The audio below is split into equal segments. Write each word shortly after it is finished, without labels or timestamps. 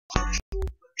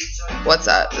What's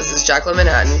up? This is Jacqueline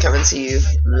Manhattan coming to you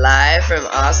live from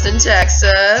Austin,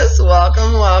 Texas.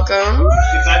 Welcome, welcome.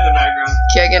 Inside the background.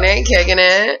 Kicking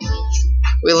it.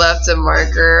 We left a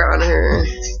marker on her.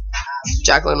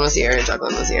 Jacqueline was here.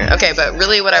 Okay, but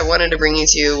really what I wanted to bring you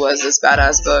to was this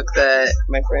badass book that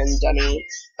my friend Denny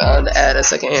found at a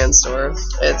secondhand store.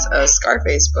 It's a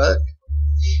Scarface book.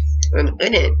 And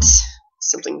in it,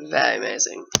 something very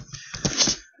amazing.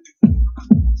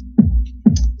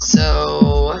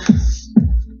 So,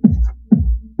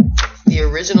 the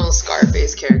original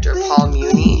Scarface character, Paul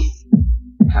Muni,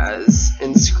 has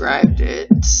inscribed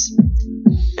it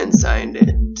and signed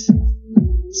it.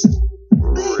 It's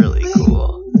really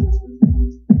cool.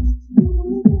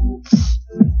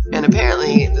 And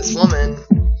apparently, this woman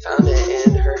found it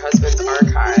in her husband's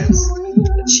archives,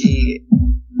 and she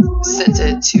sent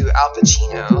it to Al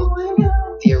Pacino,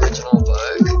 the original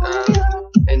book,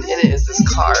 and in it is this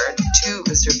card to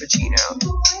Mr. Pacino.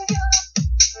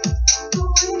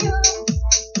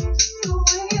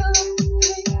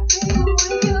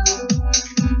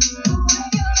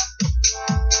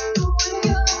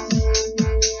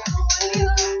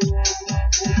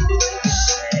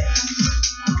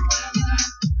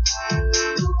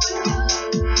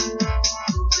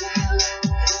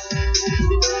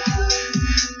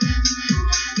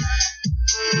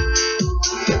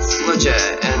 It's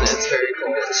legit, and it's very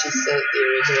cool. She sent the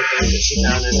original book that she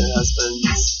found in her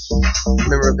husband's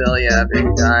memorabilia after he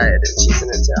died, and she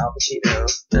sent it to Al Pacino,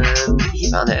 and he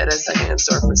found it at a secondhand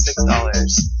store for $6.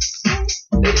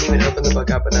 They didn't even open the book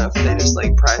up enough. They just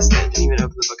priced it. Didn't even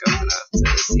open the book up enough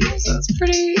to see it. So it's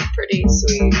pretty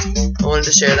sweet. I wanted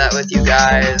to share that with you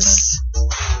guys.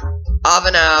 Off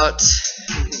and out.